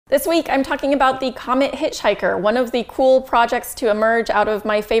This week, I'm talking about the Comet Hitchhiker, one of the cool projects to emerge out of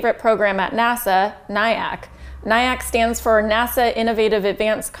my favorite program at NASA, NIAC. NIAC stands for NASA Innovative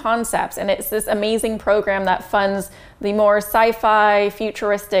Advanced Concepts, and it's this amazing program that funds the more sci-fi,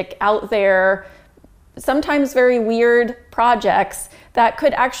 futuristic, out there, sometimes very weird projects that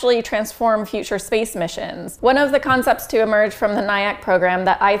could actually transform future space missions. One of the concepts to emerge from the NIAC program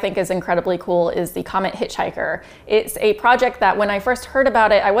that I think is incredibly cool is the Comet Hitchhiker. It's a project that when I first heard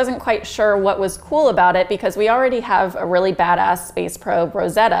about it, I wasn't quite sure what was cool about it because we already have a really badass space probe,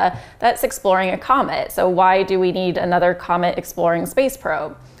 Rosetta, that's exploring a comet. So why do we need another comet exploring space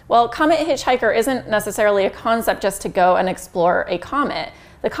probe? Well, Comet Hitchhiker isn't necessarily a concept just to go and explore a comet.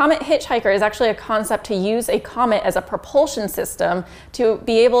 The Comet Hitchhiker is actually a concept to use a comet as a propulsion system to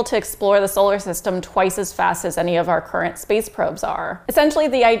be able to explore the solar system twice as fast as any of our current space probes are. Essentially,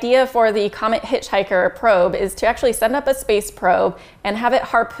 the idea for the Comet Hitchhiker probe is to actually send up a space probe and have it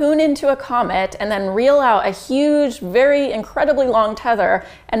harpoon into a comet and then reel out a huge, very incredibly long tether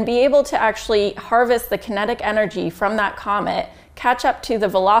and be able to actually harvest the kinetic energy from that comet, catch up to the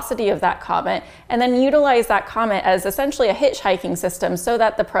velocity of that comet, and then utilize that comet as essentially a hitchhiking system so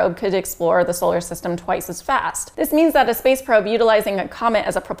that the probe could explore the solar system twice as fast. This means that a space probe utilizing a comet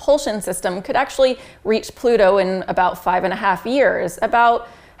as a propulsion system could actually reach Pluto in about 5.5 years, about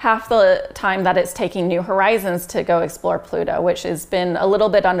half the time that it's taking New Horizons to go explore Pluto, which has been a little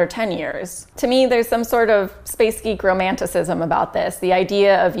bit under 10 years. To me, there's some sort of space geek romanticism about this, the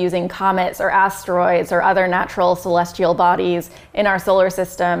idea of using comets or asteroids or other natural celestial bodies in our solar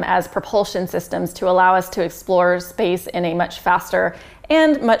system as propulsion systems to allow us to explore space in a much faster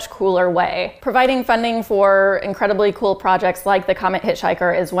and much cooler way. Providing funding for incredibly cool projects like the Comet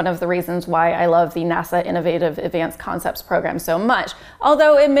Hitchhiker is one of the reasons why I love the NASA Innovative Advanced Concepts program so much.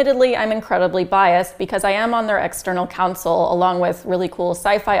 Although admittedly, I'm incredibly biased because I am on their external council along with really cool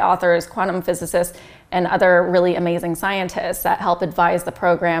sci-fi authors, quantum physicists, and other really amazing scientists that help advise the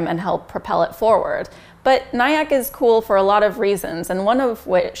program and help propel it forward. But NIAC is cool for a lot of reasons, and one of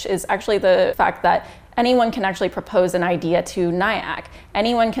which is actually the fact that anyone can actually propose an idea to NIAC.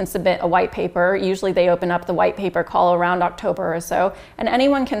 Anyone can submit a white paper. Usually they open up the white paper call around October or so, and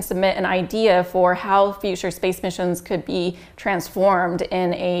anyone can submit an idea for how future space missions could be transformed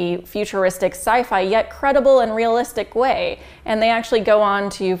in a futuristic sci-fi yet credible and realistic way. And they actually go on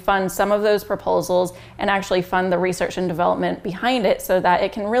to fund some of those proposals and actually fund the research and development behind it so that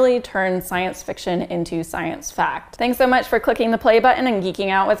it can really turn science fiction into science fact. Thanks so much for clicking the play button and geeking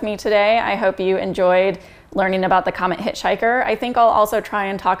out with me today. I hope you enjoyed learning about the Comet Hitchhiker. I think I'll also try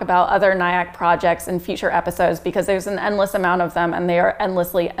and talk about other NIAC projects in future episodes because there's an endless amount of them and they are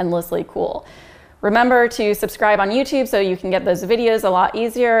endlessly cool. Remember to subscribe on YouTube so you can get those videos a lot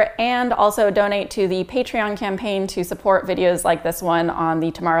easier, and also donate to the Patreon campaign to support videos like this one on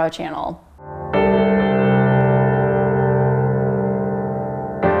the TMRO channel.